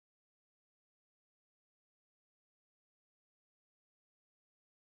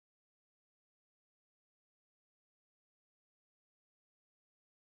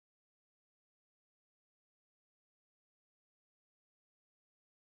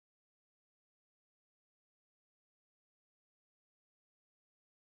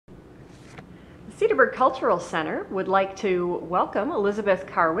Cedarburg Cultural Center would like to welcome Elizabeth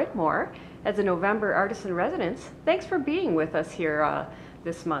Carr Whitmore as a November Artist in Residence. Thanks for being with us here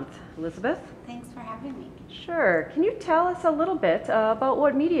this month, Elizabeth. Thanks for having me. Sure. Can you tell us a little bit about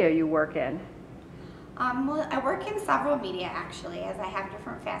what media you work in? Well, I work in several media actually, as I have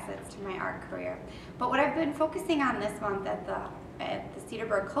different facets to my art career. But what I've been focusing on this month at the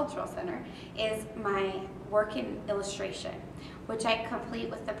Cedarburg Cultural Center is my work in illustration, which I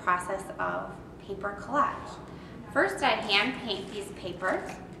complete with the process of paper collage. First, I hand paint these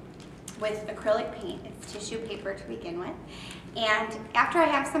papers with acrylic paint. It's tissue paper to begin with. And after I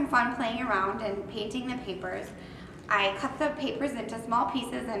have some fun playing around and painting the papers, I cut the papers into small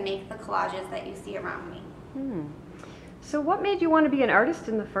pieces and make the collages that you see around me. So what made you want to be an artist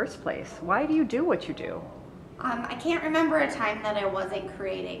in the first place? Why do you do what you do? I can't remember a time that I wasn't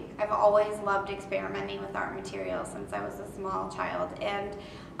creating. I've always loved experimenting with art materials since I was a small child, and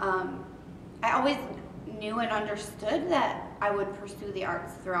I always knew and understood that I would pursue the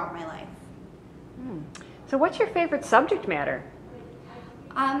arts throughout my life. So what's your favorite subject matter?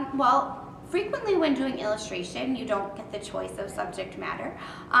 Well, frequently when doing illustration, you don't get the choice of subject matter,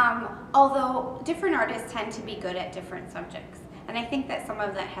 although different artists tend to be good at different subjects, and I think that some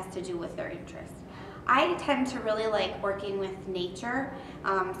of that has to do with their interest. I tend to really like working with nature,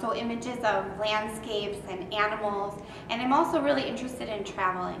 so images of landscapes and animals, and I'm also really interested in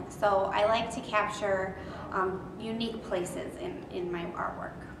traveling, so I like to capture unique places in my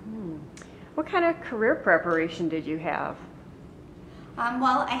artwork. What kind of career preparation did you have?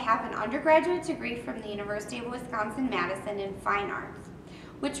 Well, I have an undergraduate degree from the University of Wisconsin-Madison in fine arts,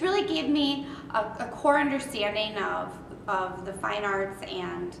 which really gave me a core understanding of the fine arts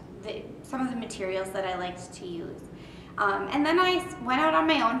and some of the materials that I liked to use. And then I went out on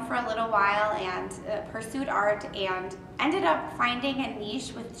my own for a little while and pursued art and ended up finding a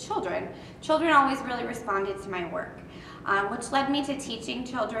niche with children. Children always really responded to my work, which led me to teaching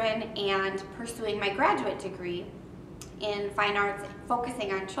children and pursuing my graduate degree in fine arts,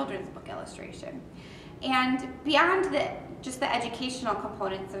 focusing on children's book illustration. And beyond just the educational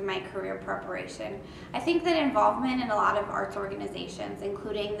components of my career preparation, I think that involvement in a lot of arts organizations,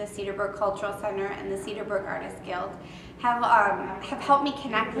 including the Cedarburg Cultural Center and the Cedarburg Artists Guild, have helped me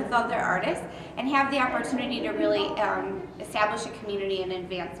connect with other artists and have the opportunity to really establish a community and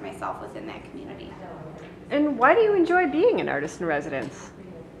advance myself within that community. And why do you enjoy being an artist in residence?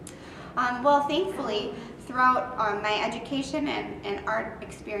 Well, thankfully, throughout my education and art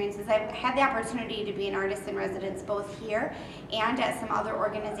experiences, I've had the opportunity to be an artist in residence both here and at some other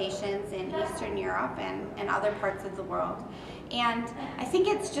organizations in Eastern Europe and other parts of the world. And I think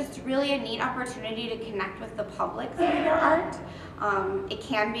it's just really a neat opportunity to connect with the public through your art. It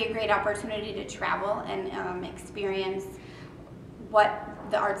can be a great opportunity to travel and experience what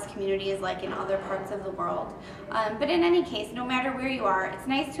the arts community is like in other parts of the world. But in any case, no matter where you are, it's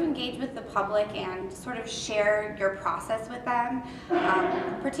nice to engage with the public and sort of share your process with them.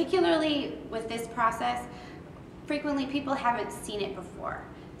 Particularly with this process, frequently people haven't seen it before.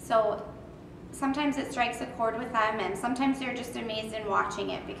 So sometimes it strikes a chord with them, and sometimes they're just amazed in watching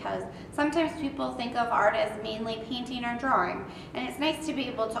it, because sometimes people think of art as mainly painting or drawing, and it's nice to be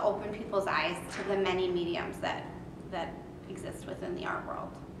able to open people's eyes to the many mediums that exist within the art world.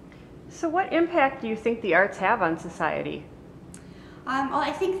 So what impact do you think the arts have on society? Well,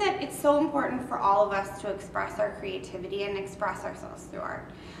 I think that it's so important for all of us to express our creativity and express ourselves through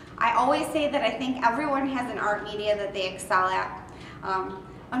art. I always say that I think everyone has an art media that they excel at.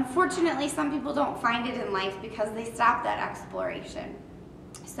 Unfortunately, some people don't find it in life because they stop that exploration.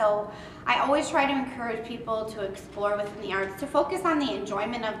 So I always try to encourage people to explore within the arts, to focus on the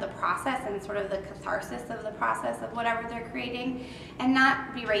enjoyment of the process and sort of the catharsis of the process of whatever they're creating, and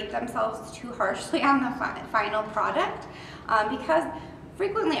not berate themselves too harshly on the final product, because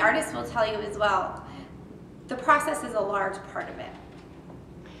frequently artists will tell you as well, the process is a large part of it.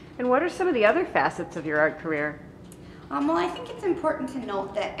 And what are some of the other facets of your art career? Well, I think it's important to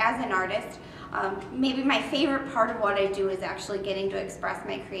note that as an artist, maybe my favorite part of what I do is actually getting to express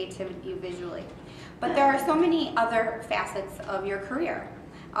my creativity visually. But there are so many other facets of your career.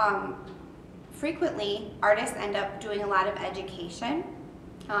 Frequently, artists end up doing a lot of education.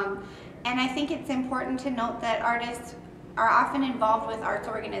 And I think it's important to note that artists are often involved with arts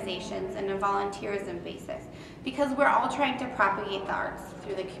organizations on a volunteerism basis, because we're all trying to propagate the arts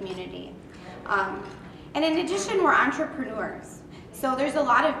through the community. And in addition, we're entrepreneurs. So there's a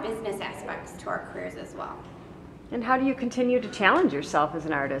lot of business aspects to our careers as well. And how do you continue to challenge yourself as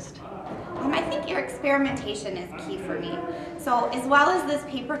an artist? I think your experimentation is key for me. So as well as this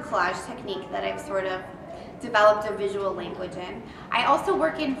paper collage technique that I've sort of developed a visual language in. I also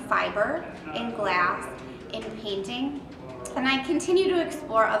work in fiber, in glass, in painting, and I continue to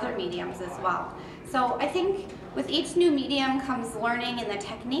explore other mediums as well. So I think with each new medium comes learning in the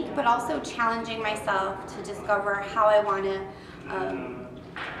technique, but also challenging myself to discover how I want to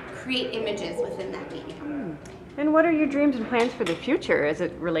create images within that medium. And what are your dreams and plans for the future as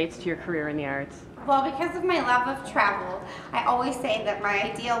it relates to your career in the arts? Well, because of my love of travel, I always say that my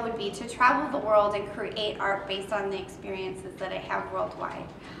ideal would be to travel the world and create art based on the experiences that I have worldwide.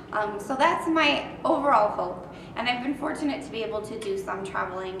 So that's my overall hope, and I've been fortunate to be able to do some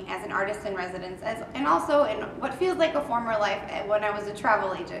traveling as an artist in residence, and also in what feels like a former life when I was a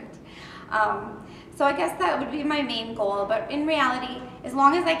travel agent. So I guess that would be my main goal, but in reality, as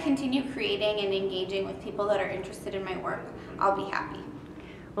long as I continue creating and engaging with people that are interested in my work, I'll be happy.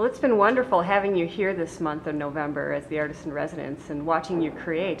 Well, it's been wonderful having you here this month of November as the artist in residence and watching you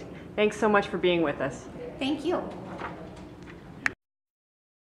create. Thanks so much for being with us. Thank you.